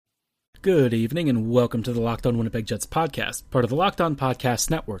Good evening and welcome to the Locked On Winnipeg Jets podcast, part of the Locked On Podcast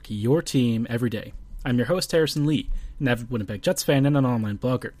Network, your team every day. I'm your host, Harrison Lee, an avid Winnipeg Jets fan and an online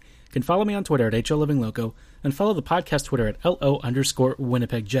blogger. You can follow me on Twitter at HLLivingLoco and follow the podcast Twitter at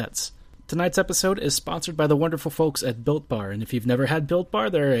LO_Winnipeg Jets. Tonight's episode is sponsored by the wonderful folks at Built Bar, and if you've never had Built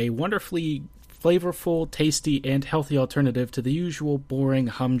Bar, they're a wonderfully flavorful, tasty, and healthy alternative to the usual boring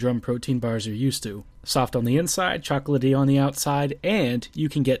humdrum protein bars you're used to. Soft on the inside, chocolatey on the outside, and you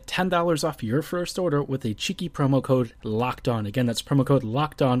can get $10 off your first order with a cheeky promo code LOCKEDON. Again, that's promo code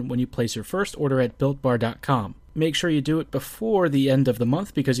LOCKEDON when you place your first order at BuiltBar.com. Make sure you do it before the end of the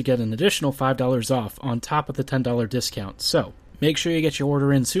month because you get an additional $5 off on top of the $10 discount. So, make sure you get your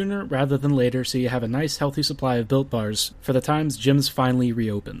order in sooner rather than later so you have a nice healthy supply of Built Bars for the times gyms finally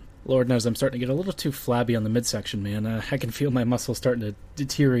reopen. Lord knows I'm starting to get a little too flabby on the midsection, man. I can feel my muscles starting to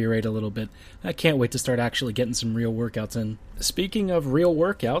deteriorate a little bit. I can't wait to start actually getting some real workouts in. Speaking of real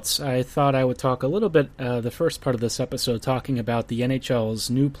workouts, I thought I would talk a little bit, the first part of this episode, talking about the NHL's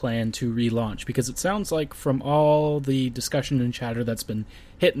new plan to relaunch, because it sounds like from all the discussion and chatter that's been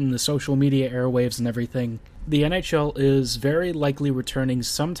hitting the social media airwaves and everything, the NHL is very likely returning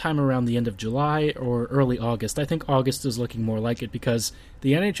sometime around the end of July or early August. I think August is looking more like it because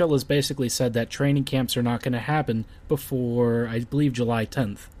the NHL has basically said that training camps are not going to happen before, I believe, July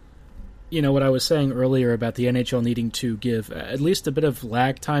 10th. You know, what I was saying earlier about the NHL needing to give at least a bit of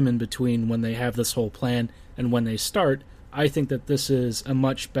lag time in between when they have this whole plan and when they start, I think that this is a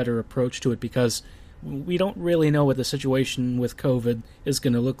much better approach to it because we don't really know what the situation with COVID is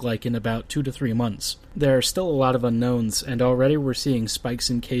going to look like in about 2 to 3 months. There are still a lot of unknowns, and already we're seeing spikes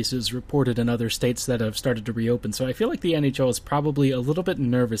in cases reported in other states that have started to reopen, so I feel like the NHL is probably a little bit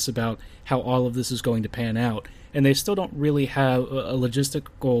nervous about how all of this is going to pan out, and they still don't really have a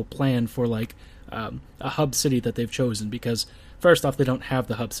logistical plan for, like, a hub city that they've chosen, because first off, they don't have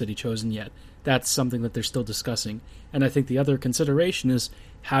the hub city chosen yet. That's something that they're still discussing. And I think the other consideration is,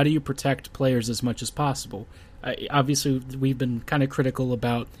 how do you protect players as much as possible? Obviously, we've been kind of critical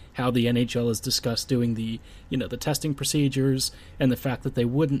about how the NHL has discussed doing the testing procedures and the fact that they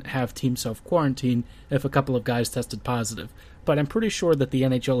wouldn't have team self-quarantine if a couple of guys tested positive. But I'm pretty sure that the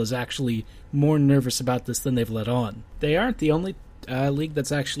NHL is actually more nervous about this than they've let on. They aren't the only league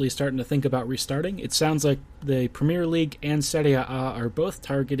that's actually starting to think about restarting. It sounds like the Premier League and Serie A are both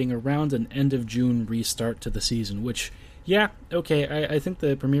targeting around an end of June restart to the season, which, yeah, okay, I think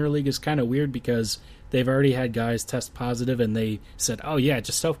the Premier League is kind of weird because they've already had guys test positive and they said, oh yeah,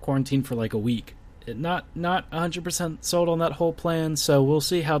 just self-quarantine for like a week. Not 100% sold on that whole plan, so we'll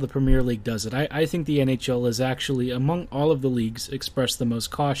see how the Premier League does it. I think the NHL has actually, among all of the leagues, expressed the most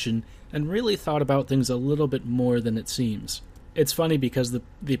caution and really thought about things a little bit more than it seems. It's funny because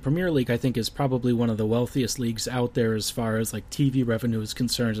the Premier League, I think, is probably one of the wealthiest leagues out there as far as like TV revenue is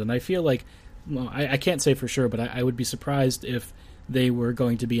concerned, and I feel like, well, I can't say for sure, but I would be surprised if they were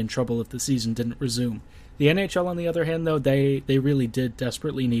going to be in trouble if the season didn't resume. The NHL, on the other hand, though, they really did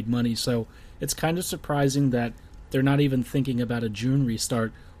desperately need money, so it's kind of surprising that they're not even thinking about a June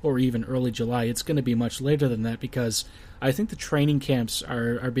restart or even early July. It's going to be much later than that because I think the training camps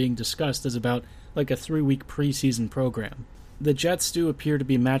are being discussed as about like a 3-week preseason program. The Jets do appear to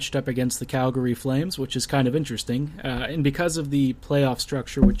be matched up against the Calgary Flames, which is kind of interesting, and because of the playoff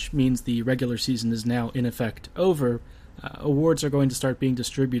structure, which means the regular season is now in effect over, awards are going to start being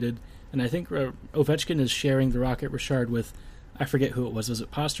distributed, and I think Ovechkin is sharing the Rocket Richard with, I forget who it was it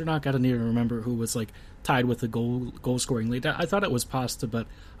Pasternak? I don't even remember who was like tied with the goal scoring lead. I thought it was Pasta, but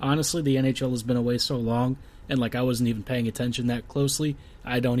honestly, the NHL has been away so long, and like I wasn't even paying attention that closely,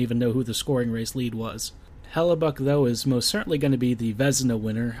 I don't even know who the scoring race lead was. Hellebuyck, though, is most certainly going to be the Vezina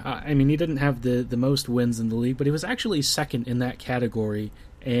winner. I mean, he didn't have the most wins in the league, but he was actually second in that category,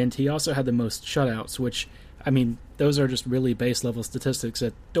 and he also had the most shutouts, which, I mean, those are just really base-level statistics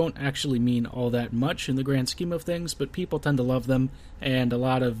that don't actually mean all that much in the grand scheme of things, but people tend to love them, and a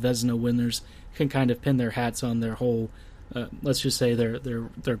lot of Vezina winners can kind of pin their hats on their whole, let's just say,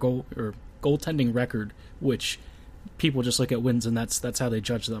 their goal or goaltending record, which people just look at wins, and that's how they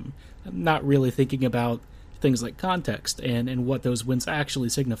judge them. I'm not really thinking about things like context and what those wins actually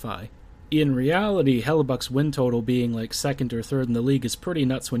signify. In reality, Hellebuyck's win total being like second or third in the league is pretty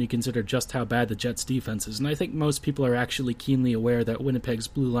nuts when you consider just how bad the Jets' defense is, and I think most people are actually keenly aware that Winnipeg's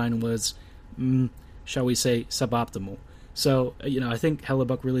blue line was, shall we say, suboptimal. So, I think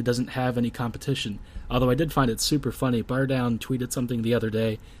Hellebuyck really doesn't have any competition, although I did find it super funny. Bardown tweeted something the other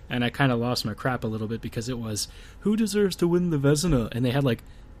day, and I kind of lost my crap a little bit because it was, who deserves to win the Vezina? And they had like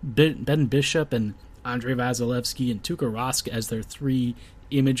Ben Bishop and Andrei Vasilevsky and Tuukka Rask as their 3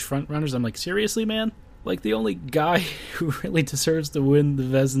 image frontrunners. I'm like, seriously, man? like the only guy who really deserves to win the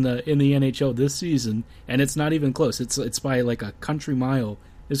Vezina in the NHL this season, and it's not even close, it's by like a country mile,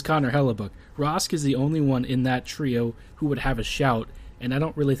 is Connor Hellebuyck. Rask is the only one in that trio who would have a shout, and I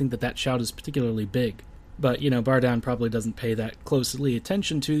don't really think that shout is particularly big. But, Bardown probably doesn't pay that closely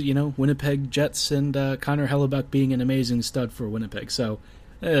attention to, Winnipeg Jets and Connor Hellebuyck being an amazing stud for Winnipeg. So,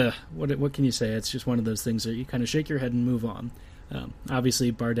 what can you say? It's just one of those things that you kind of shake your head and move on.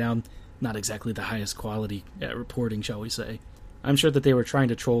 Obviously, Bardown, not exactly the highest quality reporting, shall we say. I'm sure that they were trying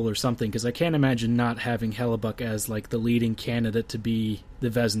to troll or something, because I can't imagine not having Hellebuyck as, like, the leading candidate to be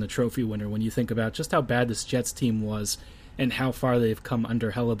the Vezina Trophy winner when you think about just how bad this Jets team was and how far they've come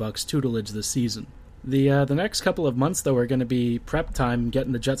under Hellebuck's tutelage this season. The next couple of months, though, are going to be prep time,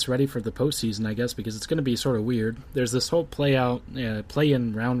 getting the Jets ready for the postseason, I guess, because it's going to be sort of weird. There's this whole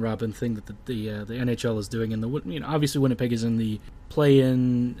play-in round-robin thing that the NHL is doing, and obviously Winnipeg is in the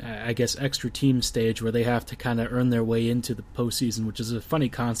play-in, I guess, extra team stage where they have to kind of earn their way into the postseason, which is a funny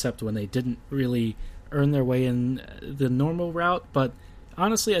concept when they didn't really earn their way in the normal route. But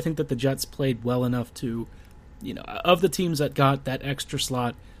honestly, I think that the Jets played well enough to, of the teams that got that extra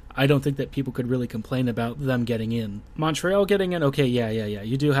slot, I don't think that people could really complain about them getting in. Montreal getting in, okay, yeah.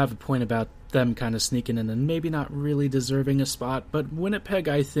 You do have a point about them kind of sneaking in and maybe not really deserving a spot, but Winnipeg,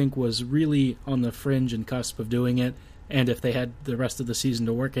 I think, was really on the fringe and cusp of doing it, and if they had the rest of the season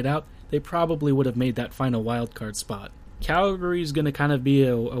to work it out, they probably would have made that final wildcard spot. Calgary's going to kind of be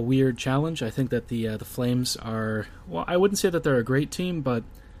a weird challenge. I think that the Flames are, well, I wouldn't say that they're a great team, but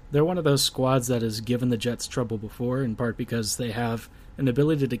they're one of those squads that has given the Jets trouble before, in part because they have an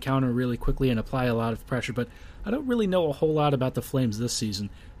ability to counter really quickly and apply a lot of pressure, but I don't really know a whole lot about the Flames this season.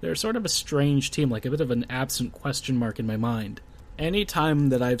 They're sort of a strange team, like a bit of an absent question mark in my mind. Any time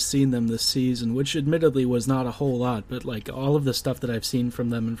that I've seen them this season, which admittedly was not a whole lot, but like all of the stuff that I've seen from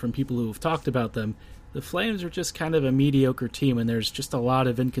them and from people who have talked about them, the Flames are just kind of a mediocre team, and there's just a lot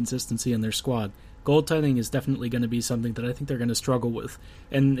of inconsistency in their squad. Goaltending is definitely going to be something that I think they're going to struggle with.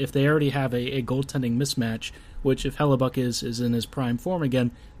 And if they already have a goaltending mismatch, which if Hellebuyck is in his prime form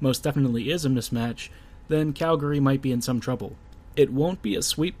again, most definitely is a mismatch, then Calgary might be in some trouble. It won't be a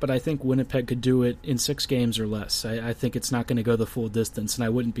sweep, but I think Winnipeg could do it in 6 games or less. I think it's not going to go the full distance, and I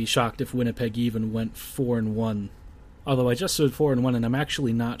wouldn't be shocked if Winnipeg even went 4-1. Although I just said 4-1, and I'm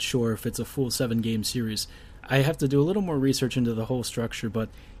actually not sure if it's a full 7-game series. I have to do a little more research into the whole structure, but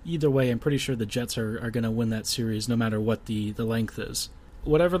either way, I'm pretty sure the Jets are going to win that series no matter what the length is.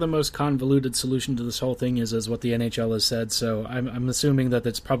 Whatever the most convoluted solution to this whole thing is what the NHL has said, so I'm assuming that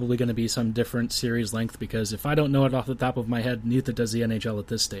it's probably going to be some different series length, because if I don't know it off the top of my head, neither does the NHL at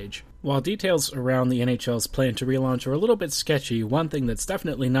this stage. While details around the NHL's plan to relaunch are a little bit sketchy, one thing that's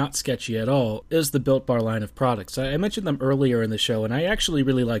definitely not sketchy at all is the Built Bar line of products. I mentioned them earlier in the show, and I actually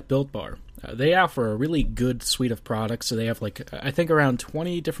really like Built Bar. They offer a really good suite of products, so they have I think around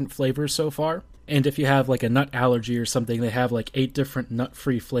 20 different flavors so far. And if you have a nut allergy or something, they have 8 different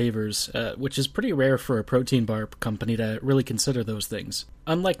nut-free flavors, which is pretty rare for a protein bar company to really consider those things.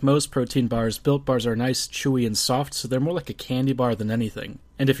 Unlike most protein bars, Built Bars are nice, chewy, and soft, so they're more like a candy bar than anything.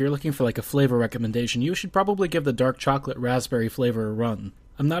 And if you're looking for a flavor recommendation, you should probably give the dark chocolate raspberry flavor a run.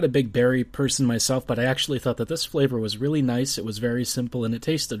 I'm not a big berry person myself, but I actually thought that this flavor was really nice, it was very simple, and it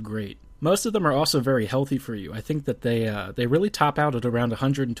tasted great. Most of them are also very healthy for you. I think that they really top out at around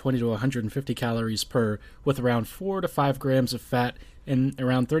 120 to 150 calories per, with around 4 to 5 grams of fat and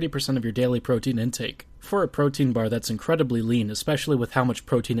around 30% of your daily protein intake. For a protein bar, that's incredibly lean, especially with how much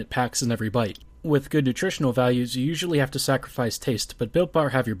protein it packs in every bite. With good nutritional values, you usually have to sacrifice taste, but Built Bar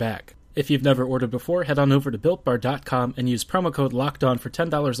have your back. If you've never ordered before, head on over to BuiltBar.com and use promo code LOCKEDON for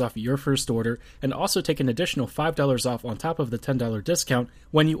 $10 off your first order, and also take an additional $5 off on top of the $10 discount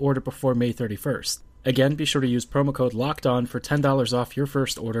when you order before May 31st. Again, be sure to use promo code LOCKEDON for $10 off your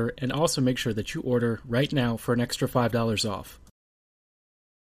first order, and also make sure that you order right now for an extra $5 off.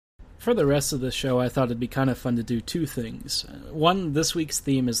 For the rest of the show, I thought it'd be kind of fun to do 2 things. One, this week's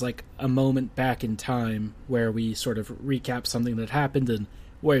theme is a moment back in time, where we sort of recap something that happened and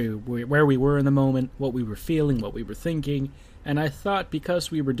where we were in the moment, what we were feeling, what we were thinking, and I thought because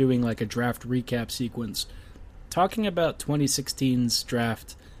we were doing a draft recap sequence, talking about 2016's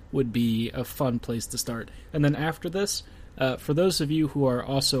draft would be a fun place to start. And then after this, for those of you who are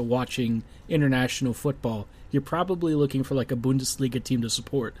also watching international football, you're probably looking for a Bundesliga team to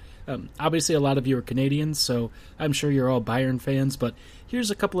support. Obviously, a lot of you are Canadians, so I'm sure you're all Bayern fans, but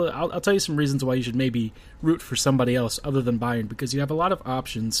here's a couple of... I'll tell you some reasons why you should maybe root for somebody else other than Bayern, because you have a lot of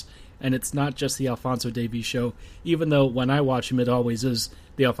options, and it's not just the Alphonso Davies show, even though when I watch him, it always is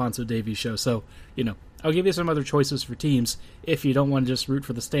the Alphonso Davies show. So, I'll give you some other choices for teams if you don't want to just root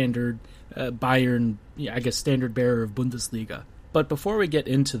for the standard Bayern, standard bearer of Bundesliga. But before we get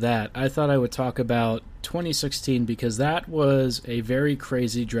into that, I thought I would talk about 2016 because that was a very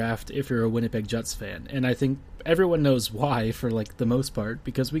crazy draft if you're a Winnipeg Jets fan. And I think everyone knows why for the most part,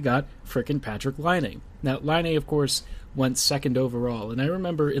 because we got frickin' Patrik Laine. Now, Laine, of course, went second overall. And I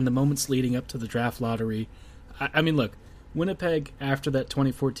remember in the moments leading up to the draft lottery, look, Winnipeg, after that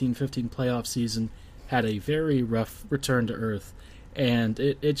 2014-15 playoff season, had a very rough return to earth. And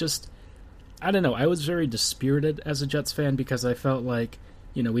it just... I don't know, I was very dispirited as a Jets fan because I felt like,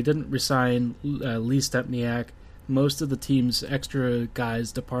 we didn't resign Lee Stempniak. Most of the team's extra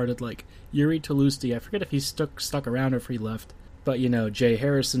guys departed, like Yuri Tolusti. I forget if he stuck around or if he left. But, Jay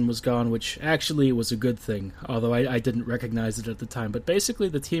Harrison was gone, which actually was a good thing, although I didn't recognize it at the time. But basically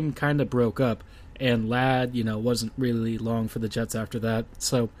the team kind of broke up, and Ladd, wasn't really long for the Jets after that.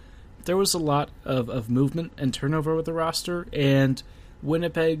 So there was a lot of movement and turnover with the roster, and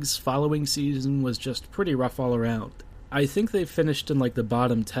Winnipeg's following season was just pretty rough all around. I think they finished in the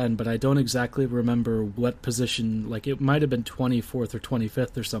bottom 10, but I don't exactly remember what position. It might have been 24th or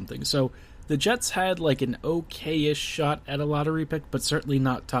 25th or something. So the Jets had an okay-ish shot at a lottery pick, but certainly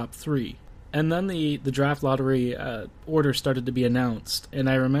not top 3. And then the draft lottery order started to be announced, and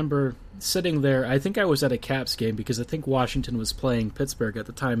I remember sitting there. I think I was at a Caps game because I think Washington was playing Pittsburgh at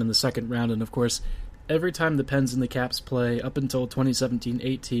the time in the second round, and of course, every time the Pens and the Caps play, up until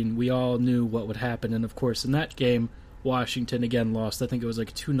 2017-18, we all knew what would happen. And of course, in that game, Washington again lost. I think it was a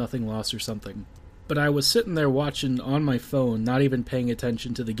 2-0 loss or something. But I was sitting there watching on my phone, not even paying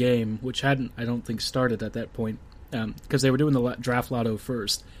attention to the game, which hadn't, I don't think, started at that point, because they were doing the draft lotto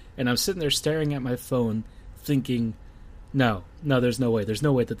first. And I'm sitting there staring at my phone, thinking, no, there's no way. There's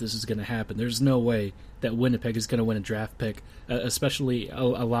no way that this is going to happen. There's no way that Winnipeg is going to win a draft pick, especially a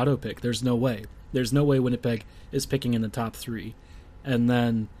lotto pick. There's no way. There's no way Winnipeg is picking in the top 3. And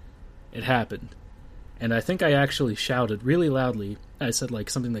then it happened. And I think I actually shouted really loudly. I said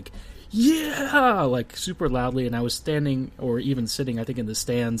something like, yeah, super loudly. And I was standing or even sitting, I think, in the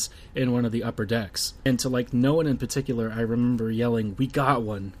stands in one of the upper decks. And to no one in particular, I remember yelling, we got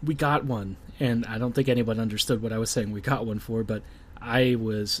one. We got one. And I don't think anyone understood what I was saying we got one for, but I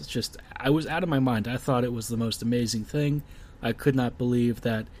was out of my mind. I thought it was the most amazing thing. I could not believe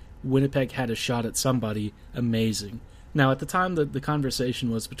that Winnipeg had a shot at somebody amazing. Now, at the time, the conversation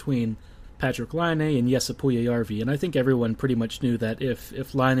was between Patrik Laine and Jesse Puljujärvi, and I think everyone pretty much knew that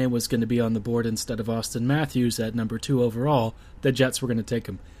if Laine was going to be on the board instead of Austin Matthews at number 2 overall, the Jets were going to take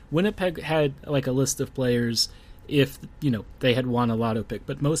him. Winnipeg had a list of players if, they had won a lotto pick,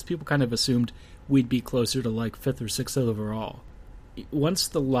 but most people kind of assumed we'd be closer to 5th or 6th overall. Once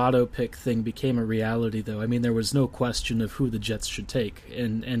the lotto pick thing became a reality, though, there was no question of who the Jets should take,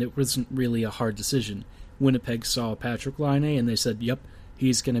 and it wasn't really a hard decision. Winnipeg saw Patrik Laine, and they said, yep,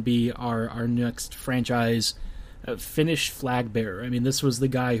 he's going to be our next franchise Finnish flag bearer. This was the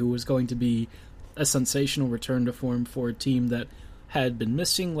guy who was going to be a sensational return to form for a team that had been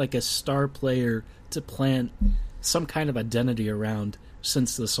missing a star player to plant some kind of identity around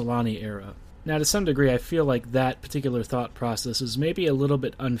since the Solani era. Now, to some degree, I feel like that particular thought process is maybe a little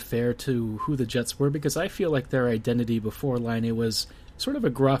bit unfair to who the Jets were, because I feel like their identity before Laine was sort of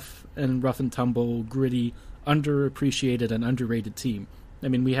a rough and tumble, gritty, underappreciated and underrated team.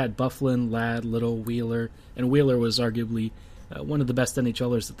 We had Byfuglien, Ladd, Little, Wheeler, and Wheeler was arguably one of the best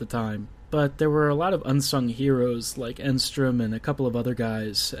NHLers at the time. But there were a lot of unsung heroes like Enstrom and a couple of other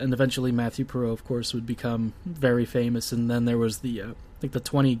guys, and eventually Matthew Perreault, of course, would become very famous, and then there was the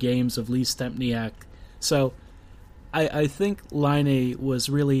 20 games of Lee Stempniak. So I think Laine was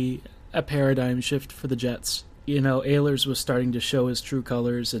really a paradigm shift for the Jets. Ehlers was starting to show his true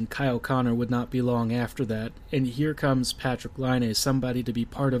colors, and Kyle Connor would not be long after that. And here comes Patrik Laine, somebody to be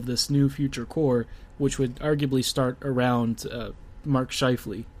part of this new future core, which would arguably start around Mark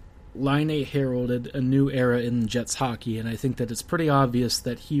Scheifele. Laine heralded a new era in Jets hockey, and I think that it's pretty obvious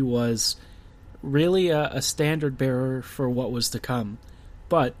that he was really a standard bearer for what was to come.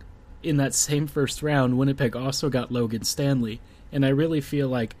 But in that same first round, Winnipeg also got Logan Stanley, and I really feel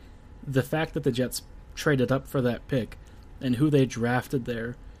like the fact that the Jets traded up for that pick and who they drafted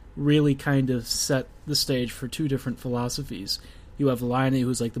there really kind of set the stage for two different philosophies. You have Laine,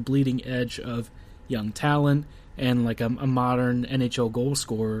 who's the bleeding edge of young talent and a modern NHL goal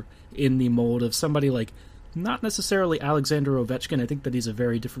scorer in the mold of somebody not necessarily Alexander Ovechkin. I think that he's a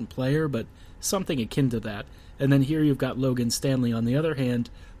very different player, but something akin to that. And then here you've got Logan Stanley, on the other hand,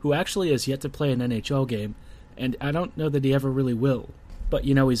 who actually has yet to play an NHL game, and I don't know that he ever really will. But,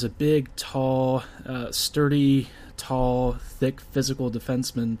 he's a big, tall, sturdy, tall, thick, physical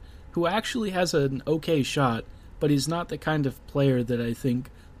defenseman who actually has an okay shot, but he's not the kind of player that I think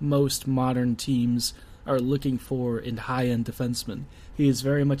most modern teams are looking for in high-end defensemen. He is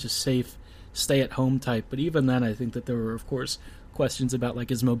very much a safe, stay-at-home type, but even then I think that there were, of course, questions about like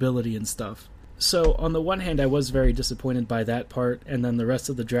his mobility and stuff. So on the one hand, I was very disappointed by that part, and then the rest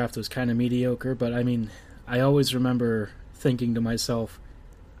of the draft was kind of mediocre, but I mean, I always remember thinking to myself,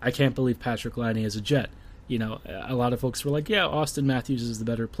 I can't believe Patrick Laine is a Jet. You know, a lot of folks were like, yeah, Austin Matthews is the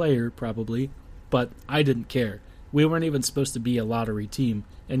better player, probably, but I didn't care. We weren't even supposed to be a lottery team,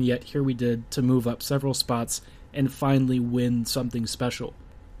 and yet here we did to move up several spots and finally win something special.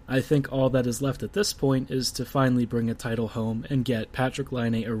 I think all that is left at this point is to finally bring a title home and get Patrick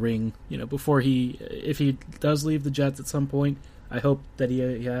Laine a ring, you know, before if he does leave the Jets at some point. I hope that he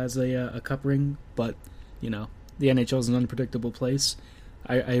has a cup ring, but, you know, the NHL is an unpredictable place.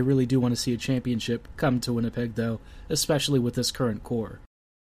 I really do want to see a championship come to Winnipeg, though, especially with this current core.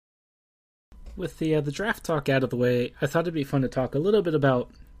 With the draft talk out of the way, I thought it'd be fun to talk a little bit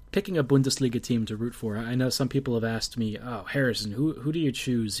about picking a Bundesliga team to root for. I know some people have asked me, oh, Harrison, who do you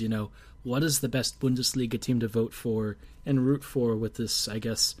choose? You know, what is the best Bundesliga team to vote for and root for with this, I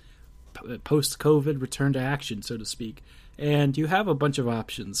guess, post-COVID return to action, so to speak? And you have a bunch of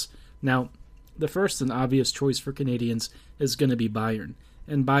options. Now, the first and obvious choice for Canadians is going to be Bayern.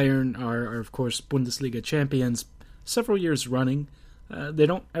 And Bayern are, of course, Bundesliga champions several years running. They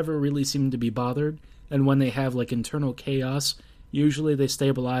don't ever really seem to be bothered, and when they have like internal chaos, usually they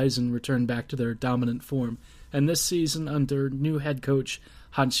stabilize and return back to their dominant form. And this season, under new head coach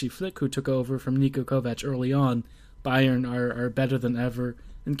Hansi Flick, who took over from Niko Kovac early on, Bayern are better than ever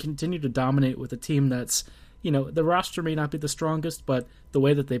and continue to dominate with a team that's, you know, the roster may not be the strongest, but the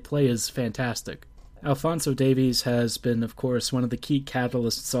way that they play is fantastic. Alphonso Davies has been, of course, one of the key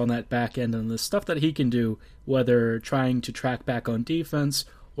catalysts on that back end, and the stuff that he can do, whether trying to track back on defense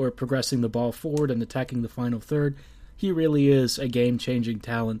or progressing the ball forward and attacking the final third, he really is a game-changing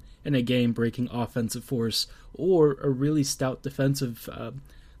talent and a game-breaking offensive force, or a really stout defensive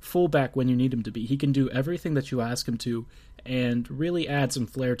fullback when you need him to be. He can do everything that you ask him to, and really add some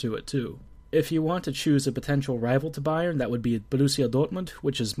flair to it too. If you want to choose a potential rival to Bayern, that would be Borussia Dortmund,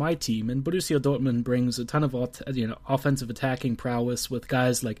 which is my team, and Borussia Dortmund brings a ton of offensive attacking prowess with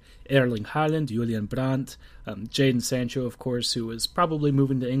guys like Erling Haaland, Julian Brandt, Jadon Sancho, of course, who is probably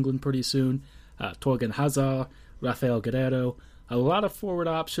moving to England pretty soon, Torgan Hazard, Rafael Guerrero, a lot of forward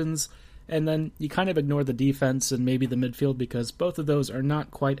options, and then you kind of ignore the defense and maybe the midfield because both of those are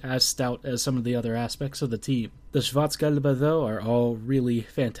not quite as stout as some of the other aspects of the team. The Schwarzgelbe, though, are all really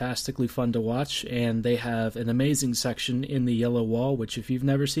fantastically fun to watch, and they have an amazing section in the Yellow Wall, which, if you've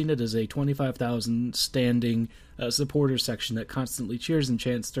never seen it, is a 25,000 standing supporter section that constantly cheers and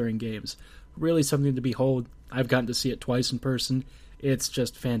chants during games. Really something to behold. I've gotten to see it twice in person. It's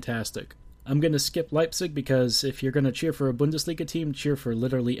just fantastic. I'm going to skip Leipzig because if you're going to cheer for a Bundesliga team, cheer for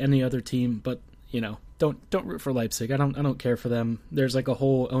literally any other team, but, you know, don't root for Leipzig. I don't care for them. There's like a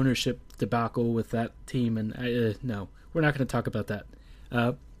whole ownership debacle with that team, and no, we're not going to talk about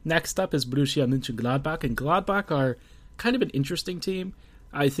that. Next up is Borussia Mönchengladbach, and Gladbach are kind of an interesting team.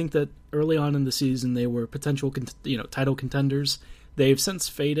 I think that early on in the season they were potential title contenders. They've since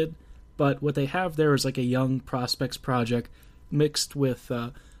faded, but what they have there is like a young prospects project mixed with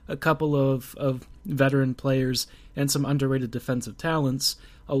a couple of veteran players and some underrated defensive talents,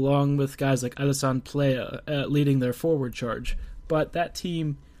 along with guys like Alassane Plea leading their forward charge. But that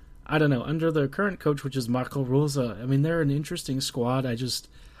team, I don't know, under their current coach, which is Marco Rosa, I mean, they're an interesting squad. I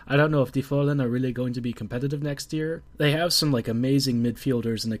don't know if Die Fohlen are really going to be competitive next year. They have some like amazing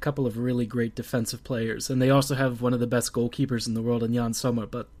midfielders and a couple of really great defensive players, and they also have one of the best goalkeepers in the world in Jan Sommer,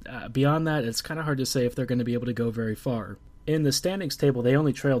 but beyond that, it's kind of hard to say if they're going to be able to go very far. In the standings table, they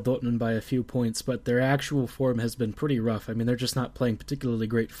only trail Dortmund by a few points, but their actual form has been pretty rough. I mean, they're just not playing particularly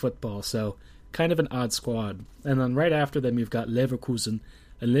great football, so kind of an odd squad. And then right after them, you've got Leverkusen.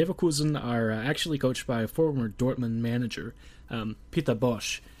 And Leverkusen are actually coached by a former Dortmund manager, Peter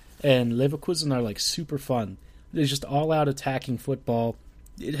Bosch. And Leverkusen are like super fun. They're just all-out attacking football.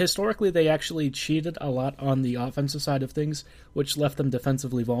 Historically, they actually cheated a lot on the offensive side of things, which left them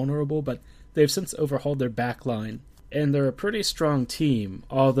defensively vulnerable, but they've since overhauled their back line. And they're a pretty strong team,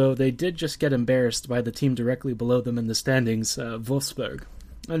 although they did just get embarrassed by the team directly below them in the standings, Wolfsburg.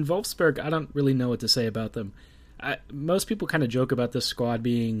 And Wolfsburg, I don't really know what to say about them. Most people kind of joke about this squad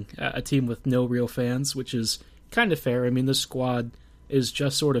being a team with no real fans, which is kind of fair. I mean, this squad is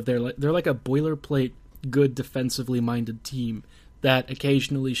just sort of, they're like a boilerplate, good defensively minded team that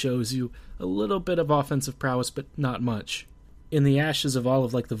occasionally shows you a little bit of offensive prowess, but not much. In the ashes of all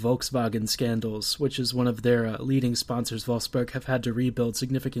of like the Volkswagen scandals, which is one of their leading sponsors, Wolfsburg have had to rebuild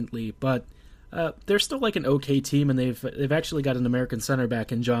significantly, but they're still like an okay team, and they've actually got an American center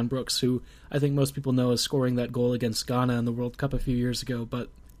back in John Brooks, who I think most people know as scoring that goal against Ghana in the World Cup a few years ago, but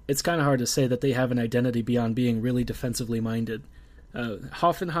it's kind of hard to say that they have an identity beyond being really defensively minded.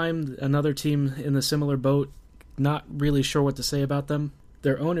 Hoffenheim, another team in the similar boat, not really sure what to say about them.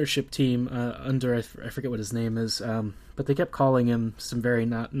 Their ownership team, under, I forget what his name is, but they kept calling him some very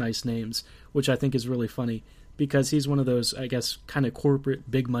not nice names, which I think is really funny, because he's one of those, I guess, kind of corporate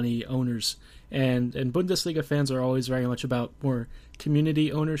big money owners. And Bundesliga fans are always very much about more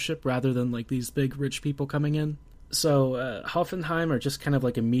community ownership rather than like these big rich people coming in. So Hoffenheim are just kind of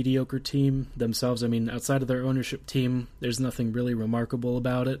like a mediocre team themselves. I mean, outside of their ownership team, there's nothing really remarkable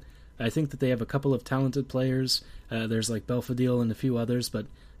about it. I think that they have a couple of talented players. There's like Belfodil and a few others, but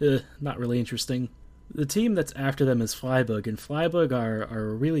not really interesting. The team that's after them is Freiburg, and Freiburg are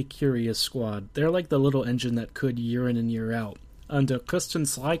a really curious squad. They're like the little engine that could year in and year out. Under Christian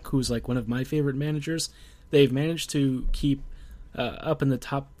Streich, who's like one of my favorite managers, they've managed to keep up in the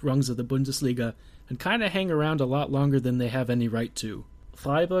top rungs of the Bundesliga and kind of hang around a lot longer than they have any right to.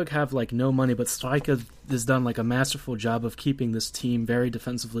 Freiburg have like no money, but Streich has done like a masterful job of keeping this team very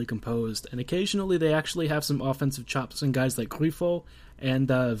defensively composed, and occasionally they actually have some offensive chops in guys like Grifo and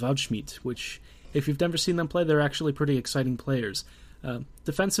Waldschmidt, which, if you've never seen them play, they're actually pretty exciting players.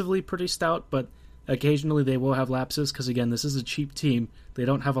 Defensively pretty stout, but occasionally they will have lapses, because again, this is a cheap team. They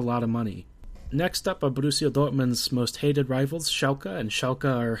don't have a lot of money. Next up are Borussia Dortmund's most hated rivals, Schalke, and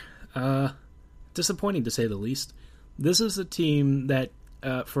Schalke are disappointing to say the least. This is a team that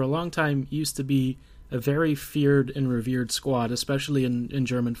for a long time used to be a very feared and revered squad, especially in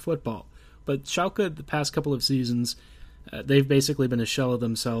German football. But Schalke, the past couple of seasons, they've basically been a shell of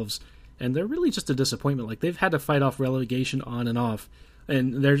themselves, and they're really just a disappointment. Like, they've had to fight off relegation on and off,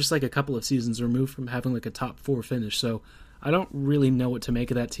 and they're just like a couple of seasons removed from having like a top 4 finish, so I don't really know what to make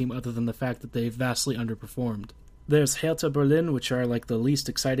of that team other than the fact that they've vastly underperformed. There's Hertha Berlin, which are like the least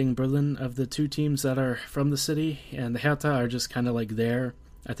exciting Berlin of the two teams that are from the city, and the Hertha are just kind of like there.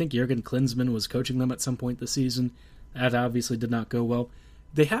 I think Jurgen Klinsmann was coaching them at some point this season. That obviously did not go well.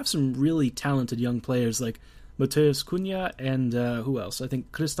 They have some really talented young players like Matheus Cunha and who else? I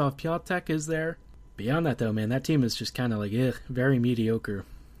think Christoph Piatek is there. Beyond that, though, man, that team is just kind of like, very mediocre.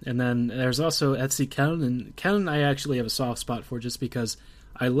 And then there's also FC Köln, and Köln I actually have a soft spot for just because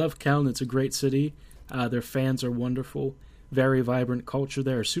I love Köln. It's a great city. Their fans are wonderful. Very vibrant culture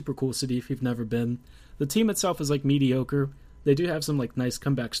there. A super cool city if you've never been. The team itself is like mediocre. They do have some like nice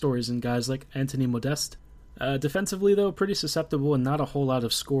comeback stories in guys like Anthony Modeste. Defensively, though, pretty susceptible and not a whole lot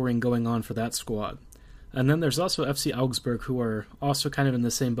of scoring going on for that squad. And then there's also FC Augsburg, who are also kind of in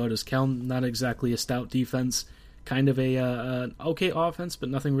the same boat as Köln. Not exactly a stout defense. Kind of an okay offense, but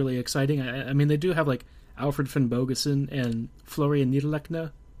nothing really exciting. I mean, they do have like Alfred Finn Bogason and Florian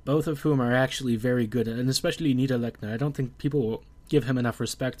Niederlechner, both of whom are actually very good, and especially Niederlechner. I don't think people will give him enough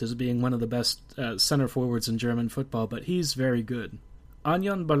respect as being one of the best center forwards in German football, but he's very good.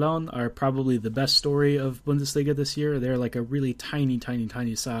 Union Berlin are probably the best story of Bundesliga this year. They're like a really tiny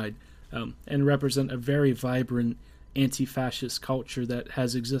side, and represent a very vibrant anti-fascist culture that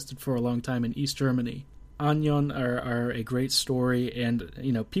has existed for a long time in East Germany. Union are a great story, and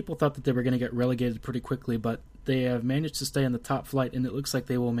people thought that they were going to get relegated pretty quickly, but they have managed to stay in the top flight, and it looks like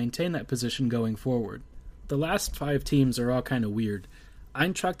they will maintain that position going forward. The last 5 teams are all kind of weird.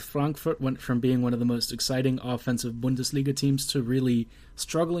 Eintracht Frankfurt went from being one of the most exciting offensive Bundesliga teams to really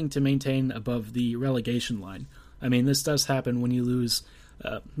struggling to maintain above the relegation line. I mean, this does happen when you lose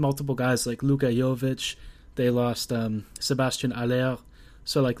multiple guys like Luka Jovic. They lost Sebastian Aller.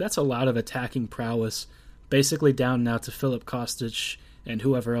 So, that's a lot of attacking prowess. Basically down now to Filip Kostic and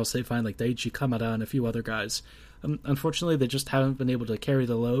whoever else they find, like Daichi Kamada and a few other guys. Unfortunately, they just haven't been able to carry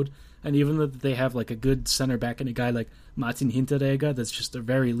the load. And even though they have a good center back and a guy like Martin Hinteregger, that's just a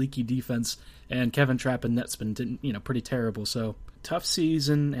very leaky defense, and Kevin Trapp and net's been pretty terrible. So tough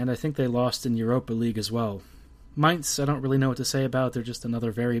season, and I think they lost in Europa League as well. Mainz, I don't really know what to say about. They're just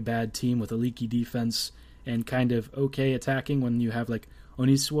another very bad team with a leaky defense and kind of okay attacking when you have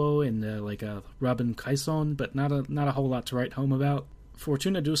Oniswo and Robin Quaison, but not a whole lot to write home about.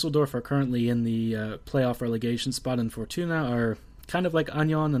 Fortuna Dusseldorf are currently in the playoff relegation spot, and Fortuna are kind of like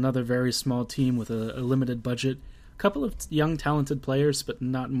Union, another very small team with a limited budget. A couple of young, talented players, but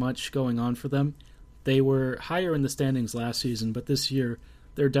not much going on for them. They were higher in the standings last season, but this year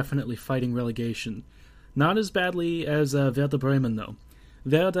they're definitely fighting relegation. Not as badly as Werder Bremen, though.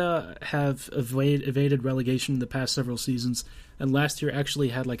 Werder have evaded relegation the past several seasons, and last year actually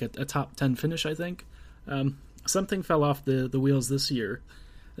had a top 10 finish, I think. something fell off the wheels this year.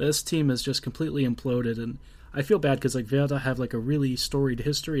 This team has just completely imploded, and I feel bad because Werder have a really storied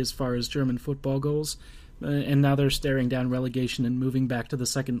history as far as German football goes, and now they're staring down relegation and moving back to the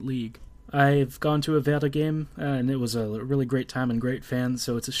second league. I've gone to a Werder game, and it was a really great time and great fans,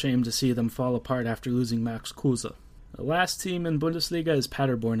 so it's a shame to see them fall apart after losing Max Kruse. The last team in Bundesliga is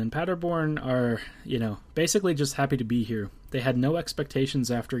Paderborn, and Paderborn are, basically just happy to be here. They had no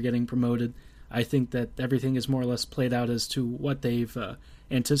expectations after getting promoted. I think that everything is more or less played out as to what they've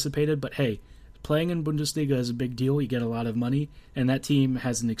anticipated, but hey, playing in Bundesliga is a big deal. You get a lot of money, and that team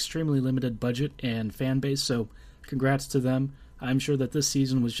has an extremely limited budget and fan base, so congrats to them. I'm sure that this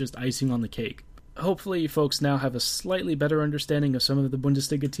season was just icing on the cake. Hopefully, folks now have a slightly better understanding of some of the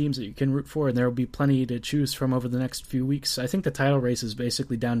Bundesliga teams that you can root for, and there will be plenty to choose from over the next few weeks. I think the title race is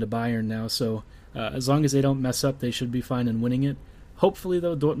basically down to Bayern now, so as long as they don't mess up, they should be fine in winning it. Hopefully,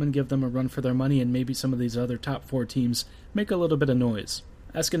 though, Dortmund give them a run for their money, and maybe some of these other top 4 teams make a little bit of noise.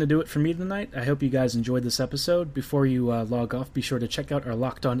 That's going to do it for me tonight. I hope you guys enjoyed this episode. Before you log off, be sure to check out our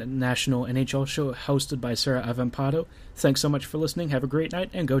Locked On National NHL show hosted by Sarah Avampado. Thanks so much for listening. Have a great night,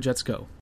 and go Jets go.